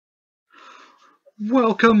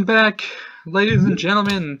Welcome back, ladies and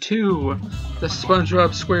gentlemen, to the Spongebob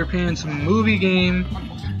Squarepants movie game.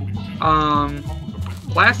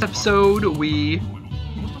 Last episode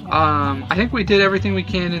I think we did everything we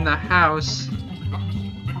can in the house,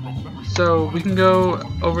 so we can go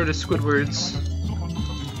over to Squidward's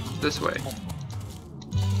this way.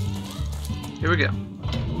 Here we go.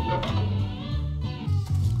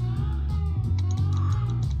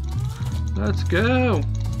 Let's go.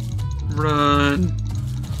 Run.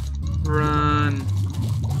 Run.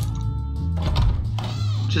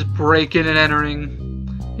 Just breaking and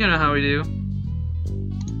entering. You know how we do.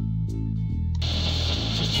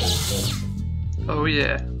 Oh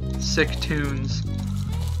yeah. Sick tunes.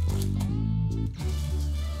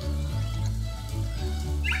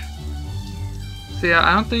 See,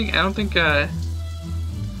 I don't think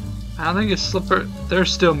his slipper. They're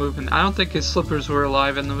still moving. I don't think his slippers were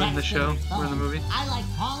alive in the show or in the movie. I like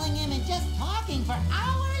calling him and just talking for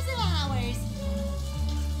hours and hours.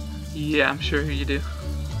 Yeah, I'm sure you do.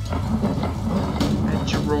 And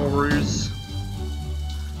drawers.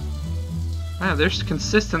 Wow, they're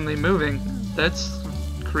consistently moving. That's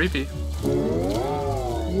creepy.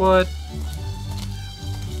 What?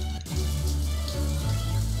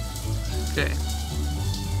 Okay.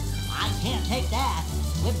 I can't take that.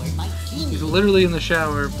 Squidward might see me. He's literally in the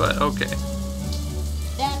shower, but okay.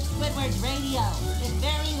 That's Squidward's radio. It's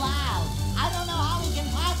very loud. I don't know how we can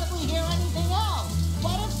possibly hear anything else.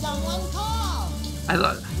 What if someone calls?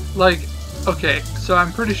 Okay, so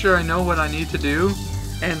I'm pretty sure I know what I need to do,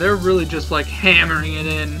 and they're really just like hammering it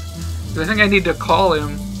in. I think I need to call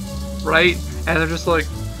him, right? And they're just like,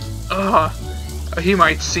 he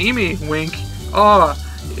might see me, wink.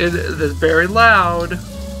 It's very loud.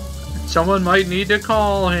 Someone might need to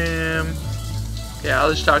call him. Yeah,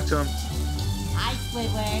 I'll just talk to him. Hi,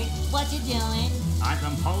 Squidward. What you doing? I'm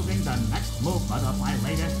composing the next movement of my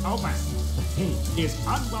latest opus. The theme is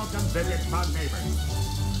Unwelcome Visits from Neighbors.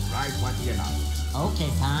 Right, what do you know?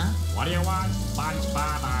 Okay, Tom. What do you want?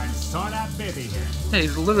 SpongeBob, I'm sort of busy here. Hey,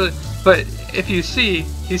 he's literally... But if you see,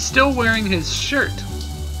 he's still wearing his shirt.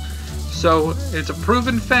 So, it's a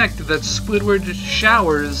proven fact that Squidward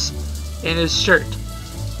showers in his shirt.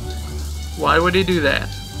 Why would he do that?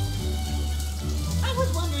 I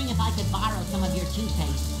was wondering if I could borrow some of your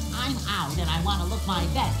toothpaste. I'm out and I want to look my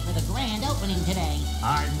best for the grand opening today.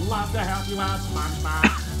 I'd love to help you out, SpongeBob.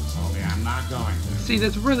 Only I'm not going to. See,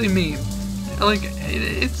 that's really mean. Like,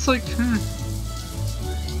 it's like...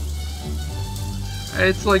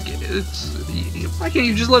 Why can't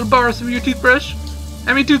you just let him borrow some of your toothbrush?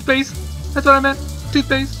 I mean toothpaste. That's what I meant.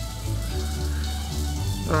 Toothpaste.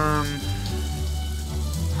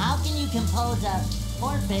 How can you compose a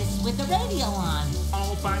porpoise with the radio on?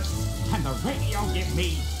 Oh, but can the radio give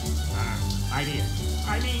me ideas?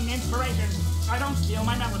 I mean inspiration. I don't steal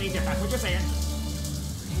my melodies if that's what you're saying.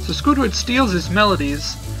 So Squidward steals his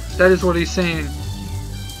melodies. That is what he's saying.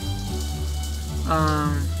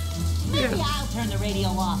 Maybe Yeah. I'll turn the radio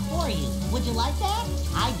off for you. Would you like that?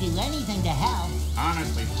 I'd do anything to help.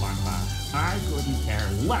 Honestly, SpongeBob, I couldn't care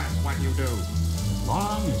less what you do. As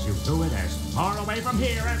long as you do it as far away from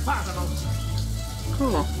here as possible.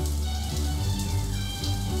 Cool.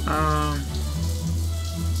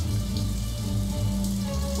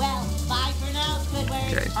 Well, bye for now,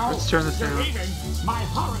 Squidward. Okay, let's turn this you're down. leaving. My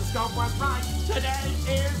horoscope was right. Today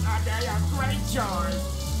is a day of great chores.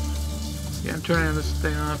 Yeah, I'm turning this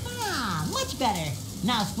thing off. Ah, much better.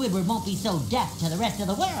 Now Squidward won't be so deaf to the rest of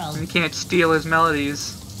the world. You can't steal his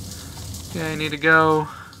melodies. Okay, I need to go.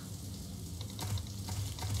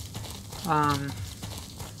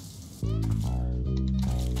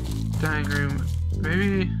 Dining room.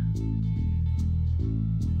 Maybe.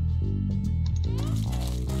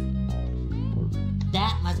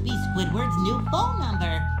 That must be Squidward's new phone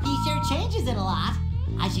number. He sure changes it a lot.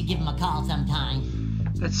 I should give him a call sometime.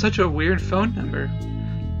 That's such a weird phone number.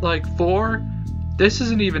 Like 4. This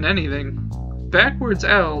isn't even anything. Backwards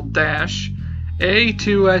L dash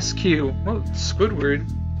A2SQ. Oh, Squidward.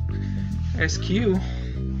 SQ.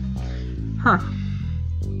 Huh.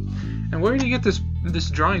 And where did he get this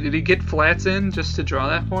drawing? Did he get flats in just to draw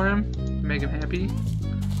that for him? To make him happy?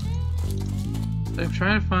 I'm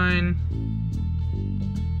trying to find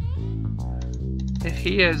if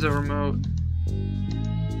he has a remote.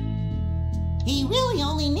 He really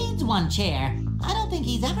only needs one chair. I don't think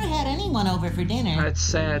he's ever had anyone over for dinner. That's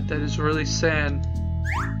sad. That is really sad.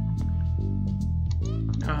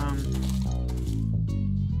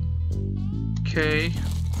 Okay.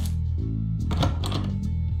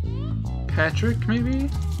 Patrick, maybe?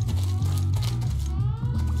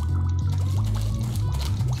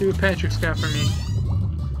 See what Patrick's got for me.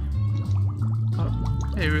 Oh,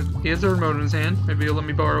 Maybe he has a remote in his hand. Maybe he'll let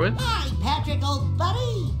me borrow it. Hi, Patrick, old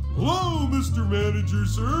buddy. Hello, Mr. Manager,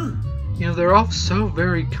 sir. You know, they're all so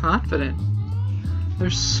very confident.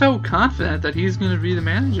 They're so confident that he's going to be the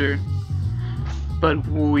manager. But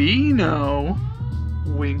we know...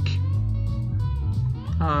 Wink.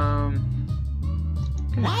 Okay.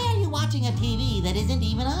 Why are you watching a TV that isn't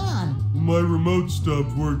even on? My remote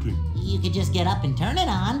stopped working. You could just get up and turn it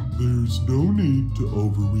on. There's no need to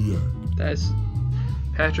overreact. That's...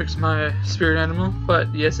 Patrick's my spirit animal,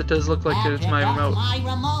 but yes, it does look like it's my Patrick, remote. that's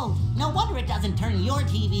my remote. No wonder it doesn't turn your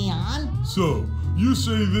TV on. So, you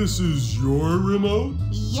say this is your remote?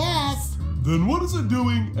 Yes. Then what is it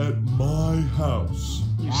doing at my house?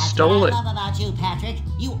 You That's stole what it. I love about you, Patrick.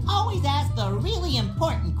 You always ask the really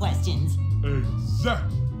important questions.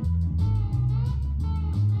 Exactly.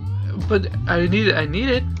 But I need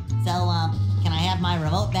it. So, can I have my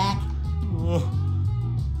remote back?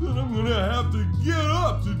 Then I'm gonna have to get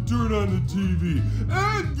up to turn on the TV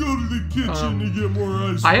and go to the kitchen to get more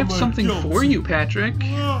ice. I for have my something Kelsey. for you, Patrick.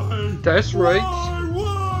 Why? That's right.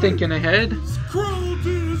 Why? Thinking ahead. This cruelty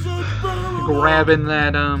is unbearable. Grabbing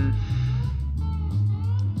that,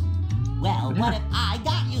 Well, what if I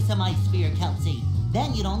got you some ice for your Kelsey?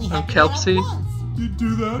 Then you'd only have to Kelsey? get up once. You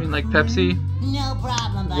do that? I mean, like for Pepsi. me? No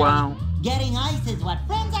problem, buddy. Wow. Getting ice is what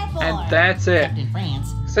friends are for. And that's it. Except in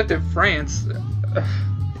France. Except in France.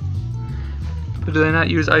 But do they not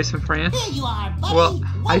use ice in France? Here you are, buddy. Well,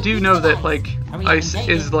 I do know that, like, Hurry up and ice take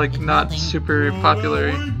is, it. like, It's not melting. super Well,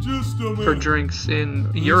 popular wait just a for minute. drinks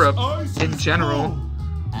in This Europe ice in is general. cold.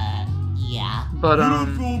 Yeah. But, You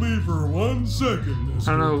don't fool me for 1 second, mister.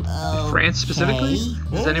 I don't know, France specifically?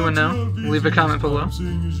 Okay. Does anyone know? Leave a comment below.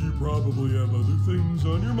 Seeing as you probably have other things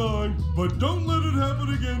on your mind, but don't let it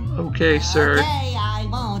happen again. Okay, sir. Okay, I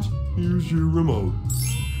won't. Here's your remote.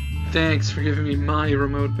 Thanks for giving me my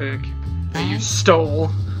remote back that you stole.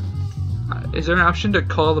 Is there an option to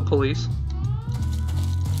call the police?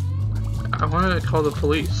 I want to call the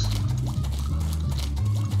police.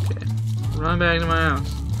 Okay. Run back to my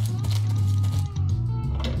house.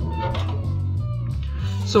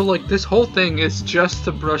 So, like, this whole thing is just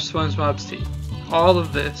to brush SpongeBob's teeth. All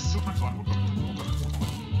of this.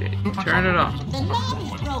 Okay, turn it off. The knob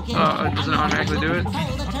is broken. It doesn't automatically do it?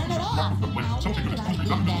 Control to turn it off. How did I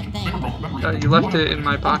leave that thing? You left it in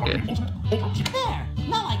my pocket. There.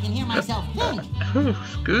 Now I can hear myself think.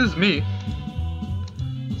 Excuse me.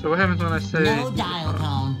 So what happens when I say... No dial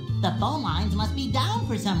tone. The phone lines must be down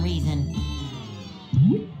for some reason.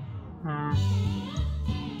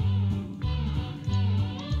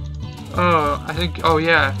 Oh, I think... Oh,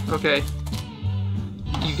 yeah. Okay.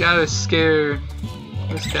 You gotta scare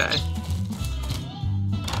this guy.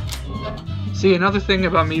 See, another thing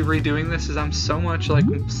about me redoing this is I'm so much, like,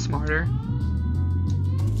 smarter.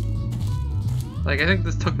 Like, I think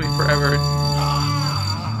this took me forever.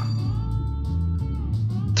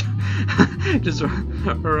 Just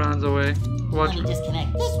runs away. Watch. Let me just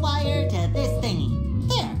connect this wire to this thingy.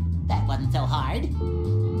 There. That wasn't so hard.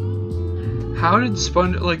 How did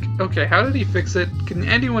Sponge... Like, okay, how did he fix it? Can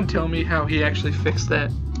anyone tell me how he actually fixed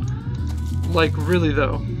that? Like, really,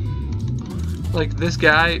 though. Like, this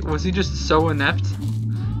guy, was he just so inept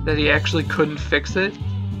that he actually couldn't fix it?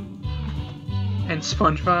 And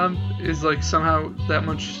SpongeBob is, like, somehow that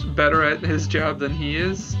much better at his job than he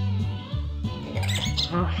is?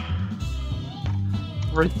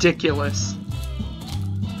 Ridiculous.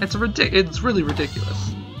 It's really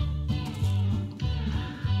ridiculous.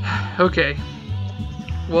 Okay.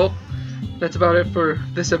 Well, that's about it for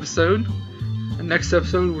this episode. The next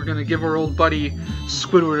episode, we're gonna give our old buddy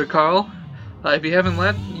Squidward a call. If you haven't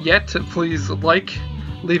yet, please like,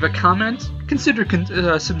 leave a comment, consider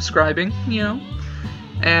subscribing, you know,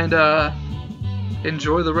 and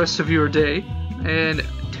enjoy the rest of your day, and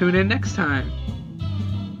tune in next time.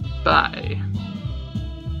 Bye.